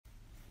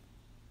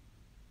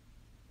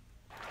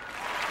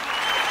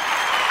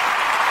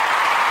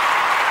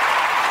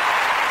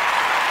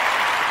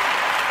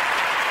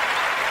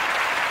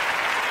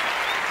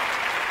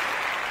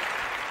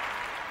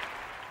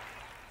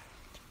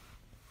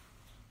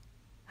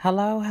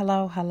Hello,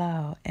 hello,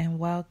 hello, and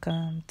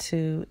welcome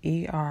to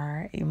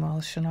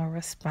Emotional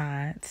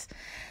Response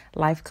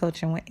Life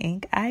Coaching with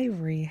Ink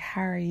Ivory.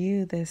 How are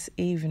you this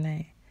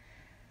evening?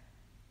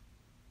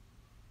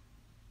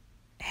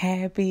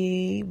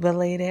 Happy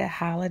belated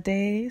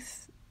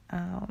holidays.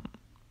 I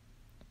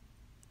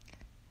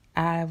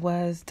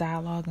was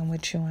dialoguing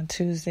with you on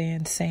Tuesday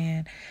and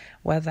saying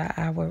whether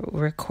I would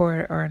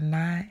record or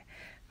not,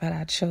 but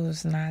I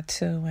chose not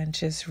to and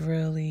just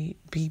really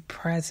be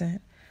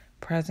present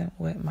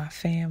with my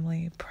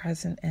family,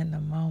 present in the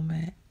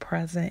moment,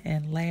 present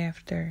in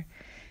laughter,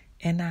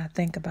 and not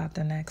think about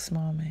the next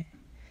moment.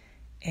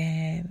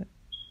 And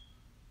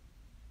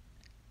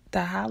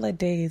the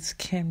holidays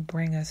can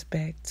bring us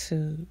back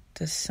to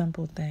the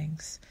simple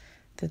things,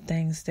 the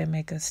things that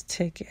make us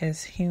tick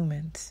as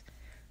humans.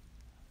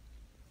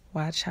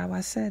 Watch how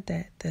I said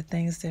that, the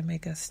things that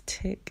make us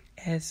tick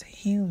as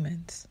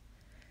humans.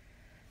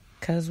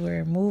 Because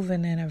we're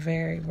moving in a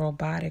very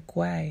robotic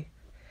way,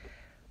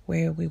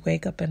 where we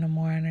wake up in the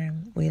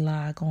morning, we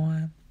log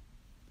on.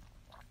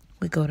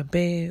 We go to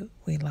bed,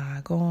 we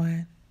log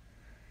on.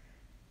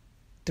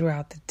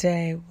 Throughout the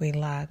day, we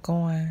log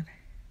on.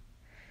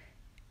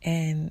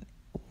 And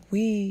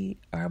we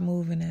are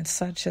moving in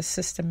such a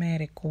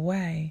systematic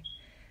way,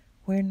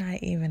 we're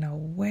not even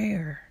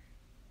aware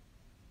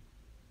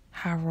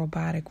how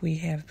robotic we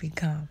have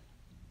become.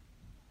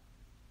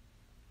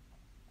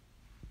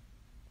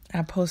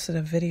 I posted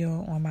a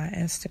video on my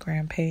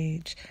Instagram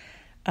page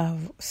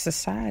of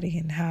society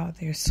and how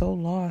they're so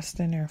lost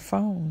in their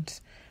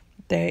phones.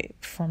 They,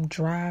 from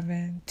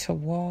driving to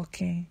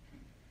walking,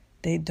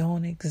 they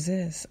don't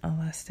exist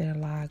unless they're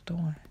logged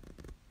on.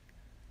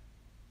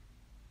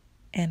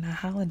 And the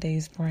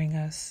holidays bring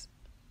us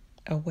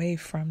away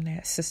from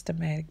that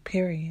systematic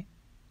period,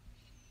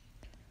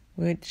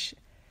 which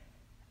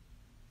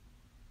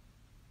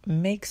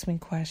makes me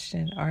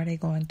question, are they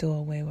going to do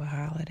away with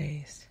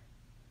holidays?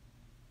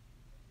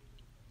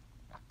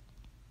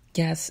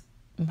 Yes,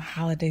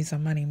 holidays are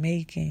money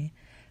making,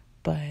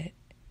 but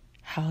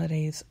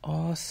holidays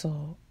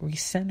also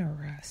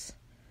recenter us.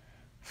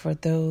 For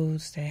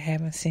those that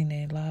haven't seen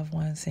their loved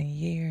ones in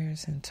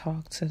years and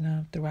talked to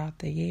them throughout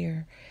the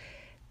year,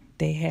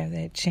 they have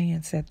that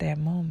chance at that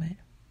moment.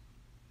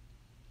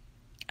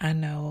 I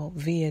know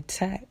via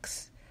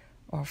text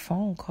or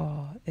phone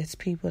call, it's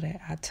people that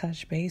I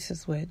touch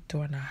bases with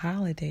during the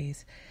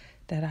holidays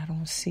that I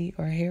don't see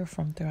or hear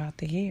from throughout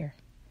the year.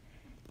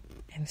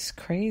 And it's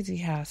crazy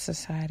how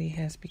society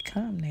has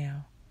become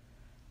now.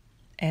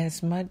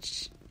 As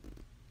much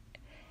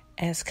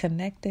as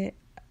connected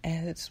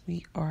as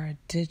we are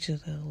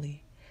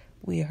digitally,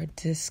 we are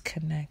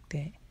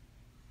disconnected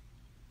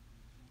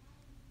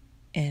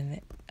in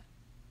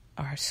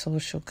our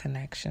social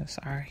connections,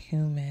 our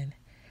human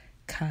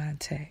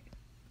contact.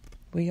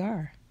 We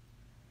are.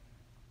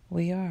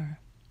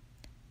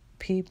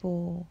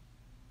 People,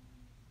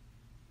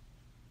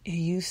 it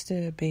used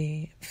to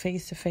be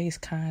face-to-face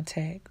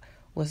contact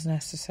was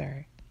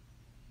necessary.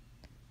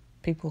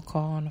 People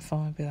call on the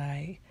phone and be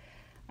like,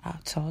 I'll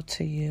talk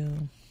to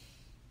you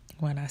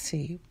when I see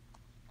you.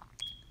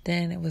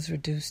 Then it was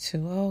reduced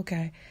to,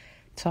 okay,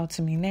 talk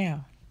to me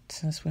now.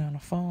 Since we're on the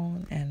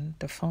phone and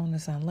the phone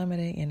is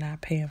unlimited, you're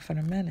not paying for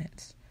the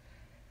minutes.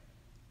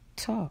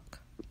 Talk.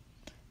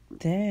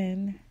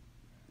 Then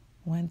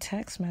when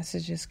text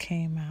messages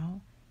came out,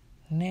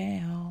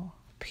 now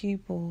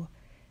people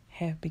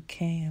have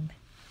become,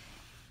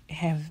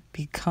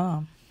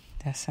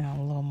 that sounds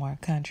a little more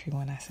country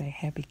when I say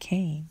have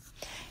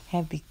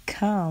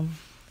become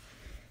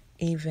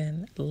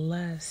even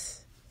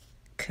less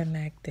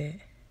connected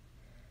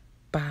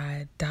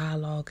by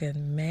dialogue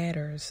and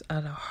matters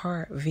of the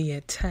heart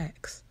via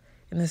text.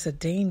 And there's a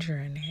danger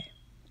in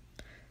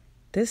that.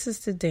 This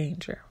is the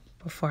danger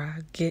before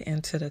I get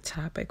into the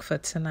topic for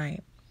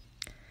tonight.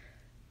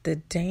 The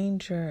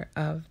danger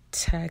of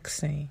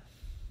texting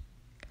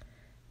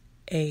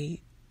a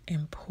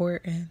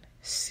important,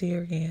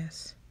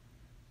 serious,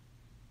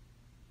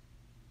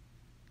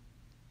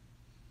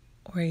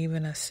 or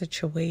even a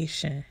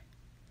situation,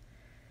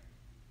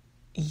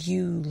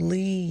 you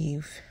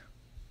leave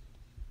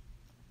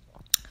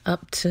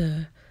up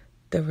to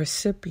the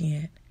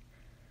recipient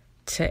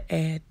to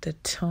add the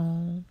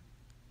tone,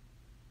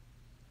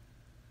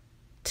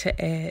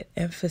 to add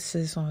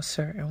emphasis on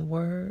certain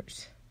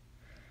words,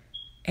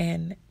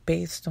 and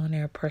based on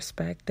their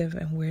perspective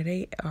and where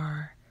they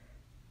are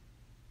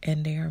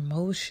and their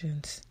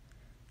emotions,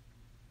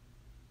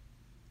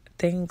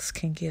 things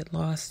can get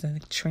lost in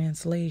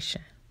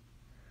translation.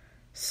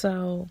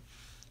 So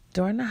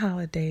during the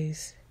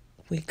holidays,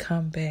 we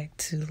come back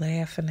to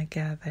laughing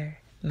together,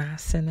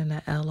 not sending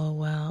a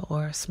LOL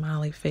or a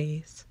smiley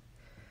face,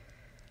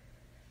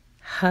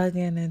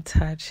 hugging and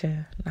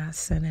touching, not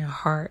sending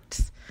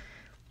hearts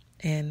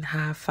and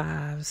high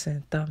fives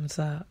and thumbs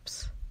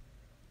ups.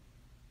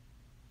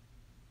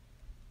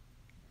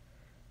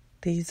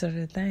 These are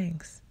the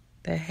things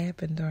that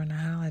happen during the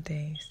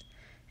holidays,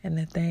 and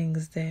the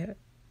things that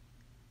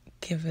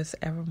give us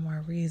ever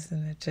more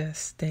reason to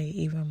just stay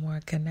even more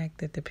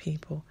connected to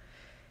people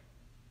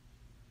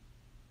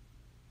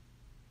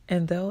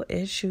And though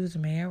issues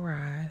may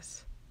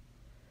arise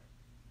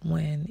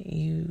when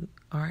you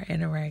are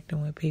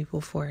interacting with people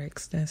for an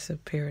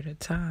extensive period of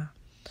time,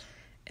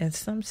 in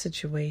some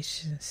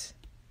situations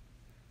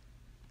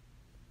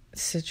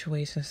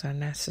are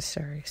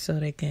necessary so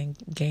they can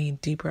gain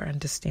deeper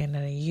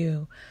understanding of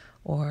you,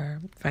 or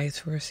vice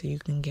versa, you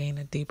can gain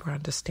a deeper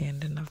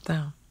understanding of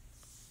them.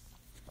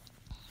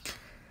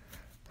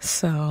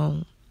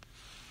 So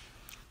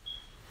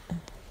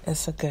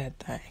it's a good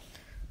thing.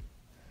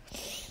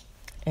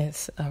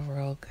 It's a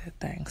real good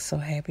thing. So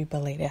happy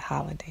belated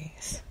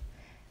holidays.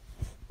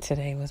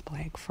 Today was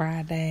Black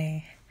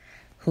Friday.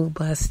 Who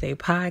busts their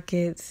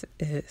pockets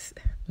is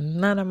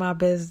none of my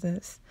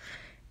business.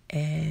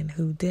 And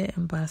who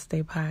didn't bust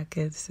their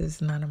pockets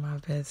is none of my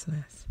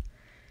business.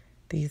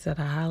 These are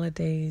the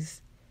holidays.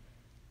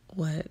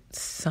 What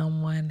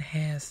someone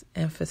has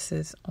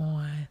emphasis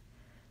on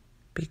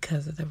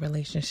because of the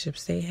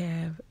relationships they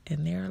have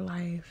in their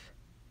life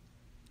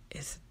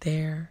is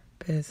their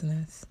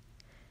business.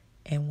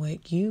 And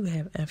what you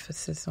have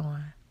emphasis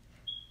on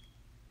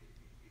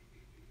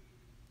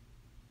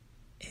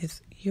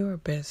is your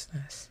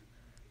business.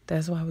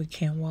 That's why we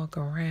can't walk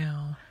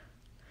around,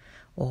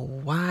 well,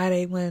 why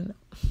they went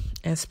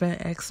and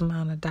spent X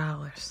amount of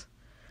dollars.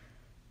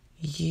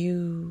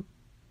 It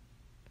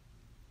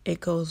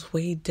goes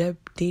way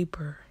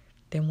deeper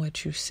than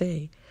what you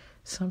see.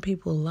 Some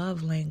people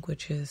love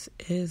languages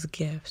is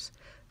gifts,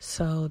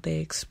 so they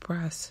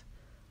express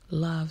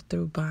love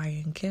through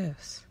buying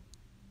gifts.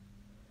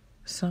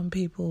 Some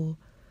people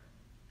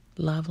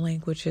love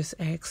languages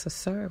acts of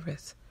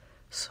service,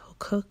 so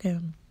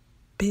cooking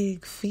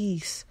big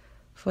feasts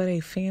for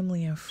their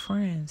family and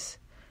friends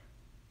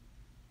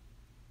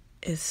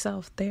is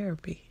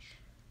self-therapy.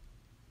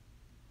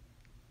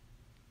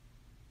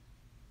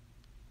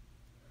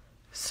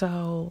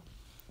 So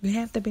you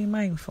have to be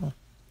mindful.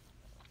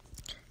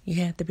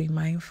 You have to be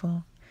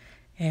mindful,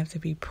 you have to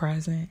be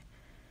present,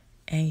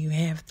 and you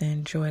have to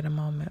enjoy the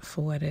moment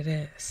for what it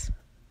is.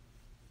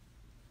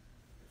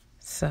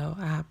 So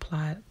I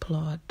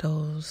applaud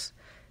those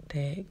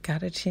that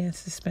got a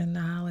chance to spend the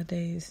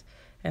holidays,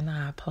 and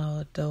I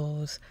applaud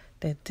those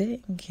that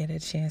didn't get a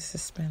chance to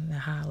spend the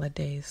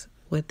holidays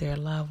with their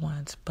loved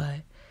ones,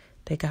 but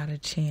they got a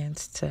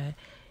chance to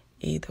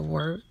either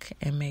work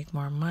and make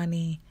more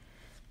money,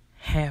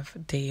 have a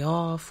day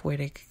off where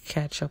they could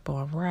catch up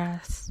on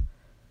rest.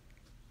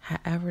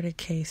 However the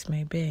case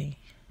may be,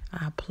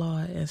 I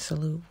applaud and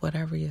salute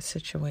whatever your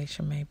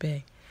situation may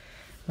be.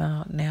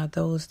 Now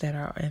those that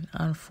are in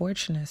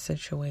unfortunate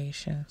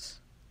situations,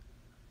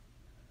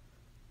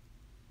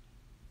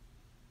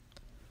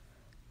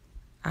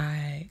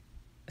 I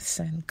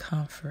send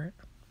comfort.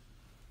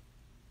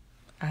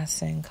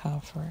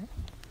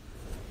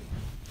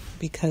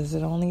 Because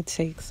it only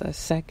takes a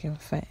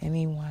second for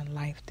anyone's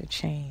life to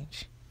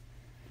change.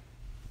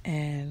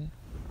 And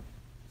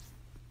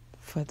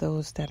for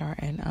those that are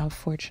in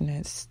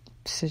unfortunate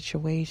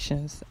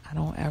situations, I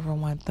don't ever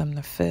want them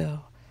to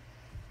feel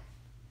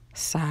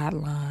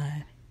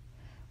sidelined,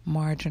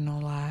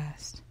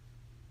 marginalized.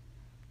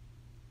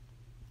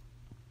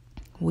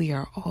 We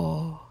are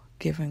all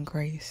given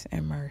grace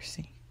and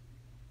mercy.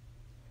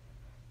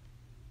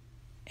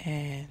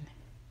 And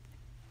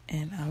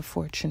in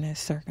unfortunate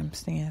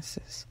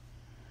circumstances,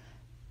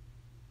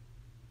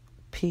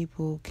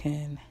 people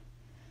can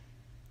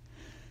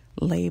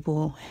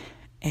label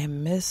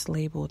and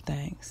mislabel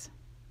things.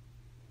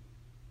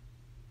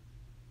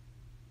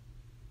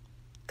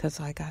 Because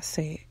like I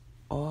say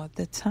all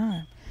the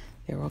time,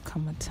 there will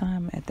come a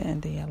time at the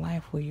end of your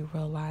life where you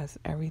realize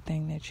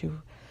everything that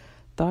you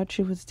thought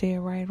you was dead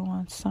right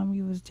on, some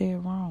you was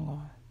dead wrong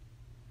on.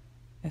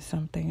 And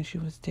some things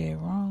you was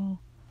dead wrong,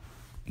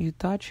 you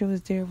thought you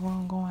was dead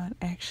wrong on,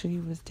 actually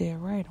you was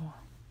dead right on.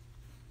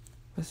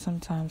 But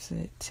sometimes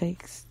it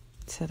takes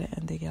to the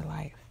end of your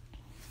life.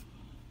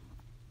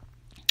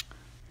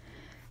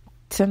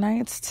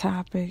 Tonight's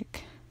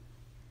topic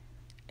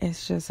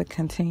is just a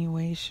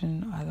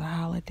continuation of the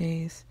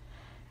holidays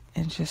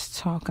and just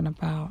talking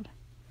about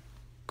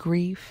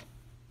grief.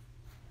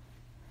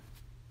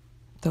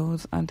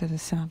 Those under the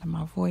sound of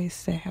my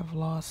voice that have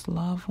lost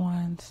loved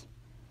ones.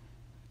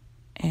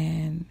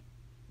 And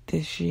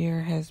this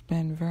year has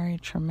been very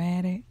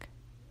traumatic.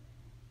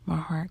 My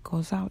heart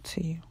goes out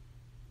to you.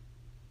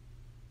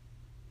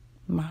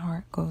 My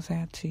heart goes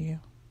out to you.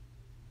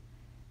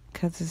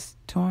 Because it's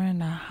during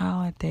the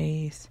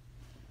holidays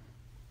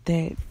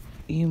that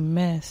you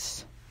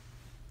miss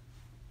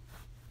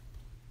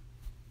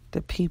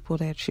the people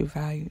that you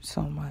valued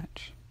so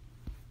much.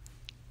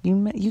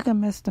 You can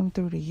miss them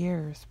through the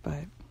years,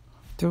 but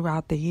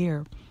throughout the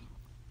year.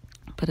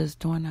 But it's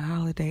during the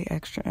holiday,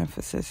 extra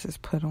emphasis is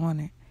put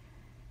on it.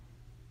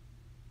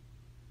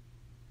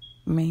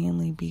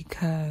 Mainly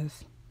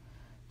because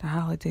the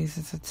holidays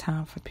is a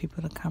time for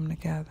people to come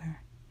together.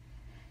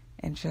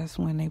 And just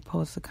when they're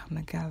supposed to come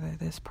together,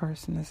 this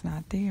person is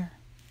not there.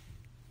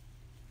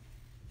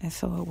 And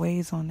so it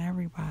weighs on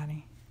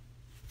everybody.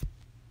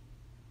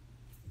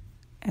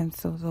 And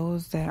so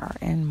those that are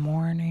in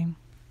mourning,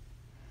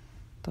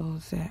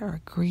 those that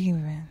are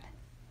grieving,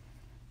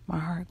 my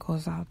heart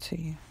goes out to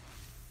you.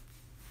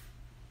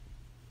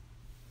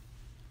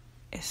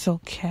 It's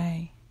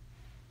okay.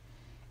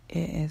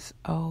 It is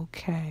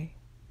okay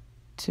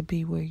to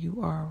be where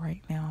you are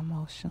right now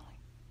emotionally.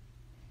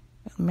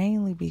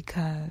 Mainly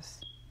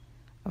because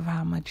of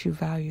how much you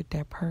valued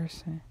that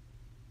person.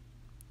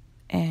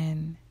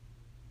 And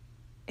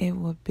it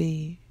would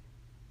be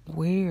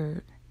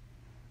weird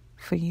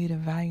for you to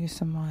value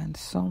someone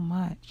so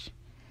much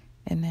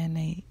and then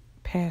they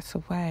pass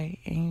away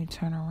and you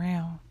turn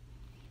around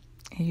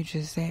and you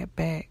just zap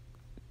back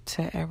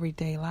to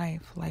everyday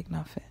life like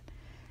nothing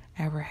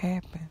ever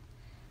happened.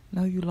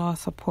 No, you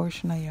lost a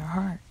portion of your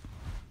heart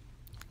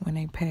when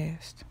they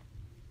passed.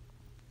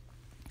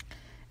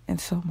 And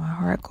so my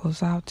heart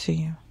goes out to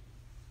you.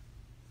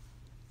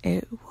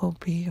 It will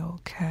be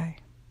okay.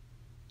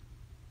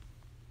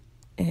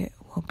 It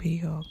will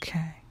be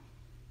okay.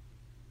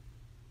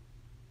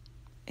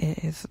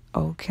 It is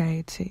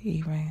okay to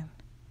even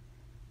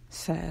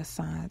set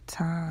aside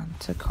time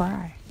to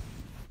cry.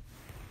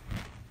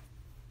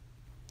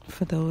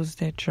 For those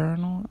that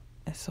journal,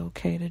 it's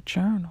okay to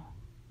journal.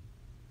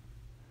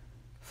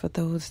 For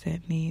those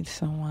that need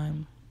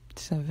someone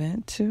to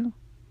vent to,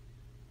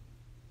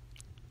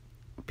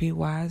 be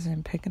wise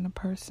in picking a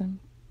person,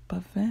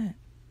 but vent.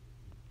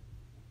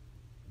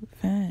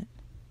 Vent.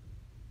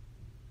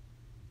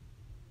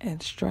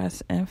 And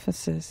stress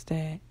emphasis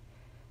that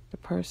the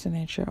person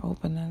that you're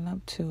opening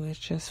up to is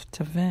just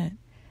to vent,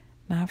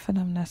 not for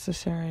them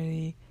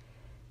necessarily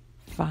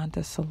find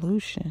a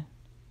solution,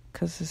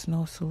 because there's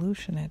no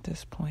solution at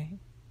this point.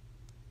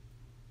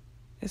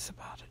 It's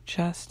about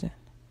adjusting.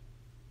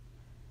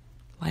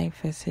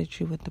 Life has hit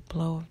you with the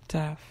blow of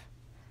death,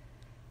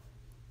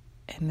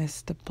 and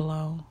it's the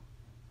blow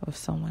of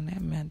someone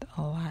that meant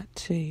a lot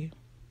to you.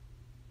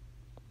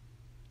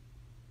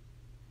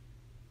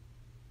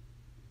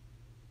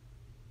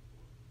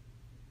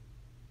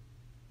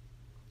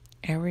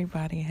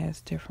 Everybody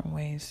has different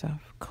ways of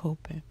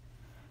coping.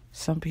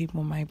 Some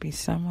people might be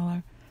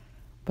similar,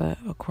 but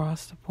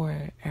across the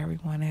board,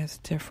 everyone has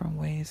different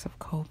ways of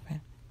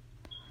coping.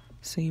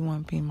 So you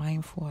want to be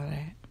mindful of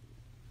that.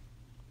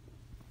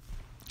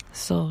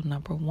 So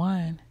number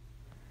one,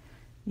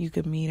 you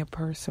could meet a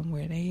person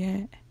where they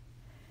at.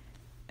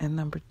 And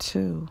number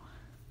two,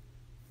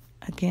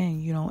 again,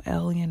 you don't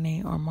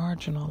alienate or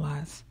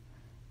marginalize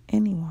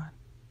anyone.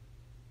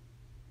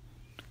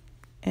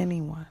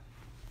 Anyone.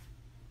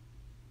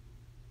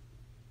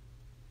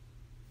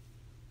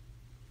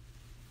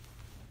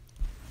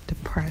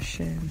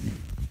 Depression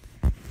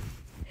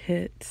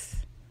hits.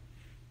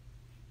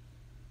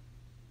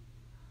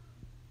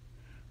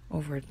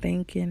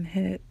 Overthinking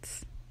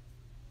hits.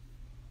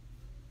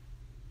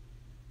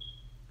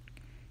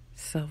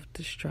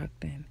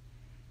 Self-destructing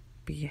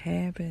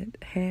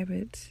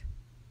habits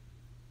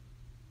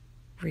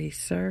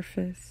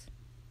resurface,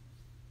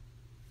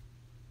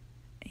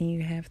 and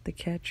you have to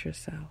catch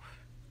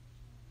yourself.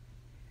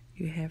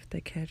 You have to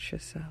catch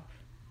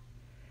yourself.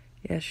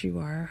 Yes, you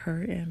are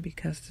hurting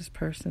because this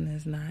person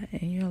is not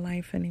in your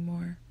life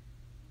anymore.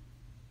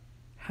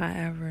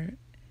 However,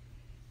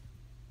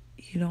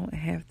 you don't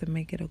have to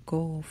make it a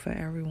goal for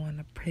everyone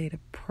to pay the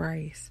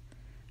price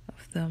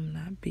of them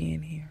not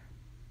being here.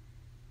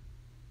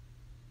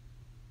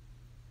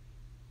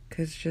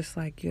 Because just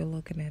like you're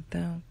looking at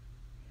them,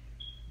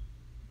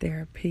 there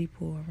are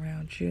people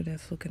around you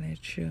that's looking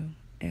at you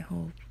and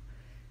hope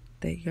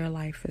that your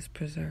life is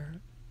preserved.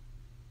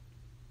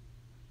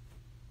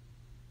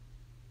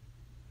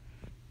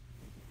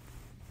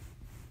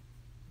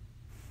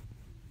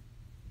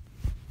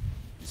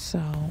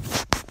 So,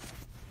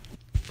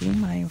 be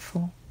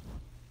mindful.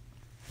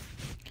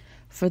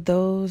 For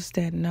those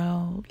that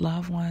know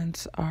loved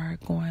ones are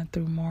going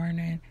through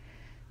mourning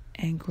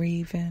and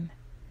grieving,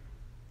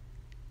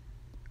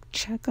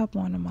 check up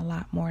on them a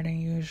lot more than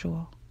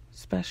usual,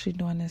 especially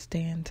during this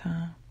day and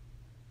time.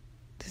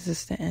 This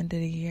is the end of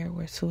the year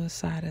where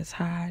suicide is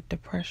high,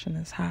 depression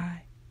is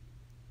high.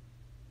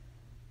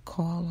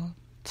 Call them,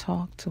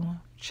 talk to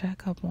them,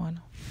 check up on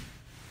them.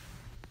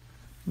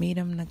 Meet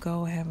them to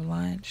go have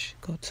lunch,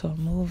 go to a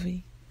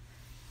movie.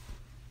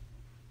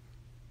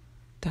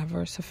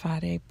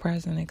 Diversify their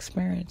present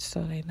experience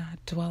so they're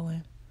not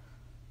dwelling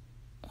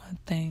on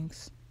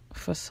things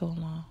for so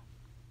long.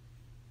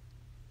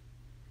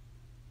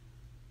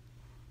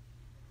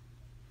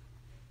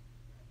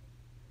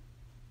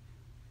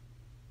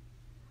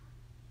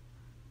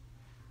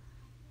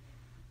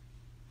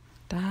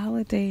 The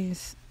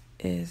holidays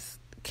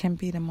can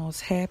be the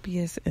most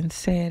happiest and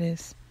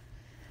saddest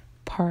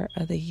part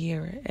of the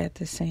year at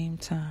the same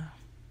time.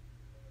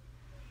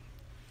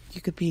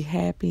 You could be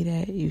happy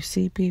that you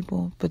see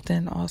people, but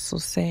then also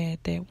sad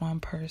that one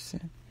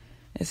person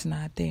is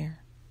not there.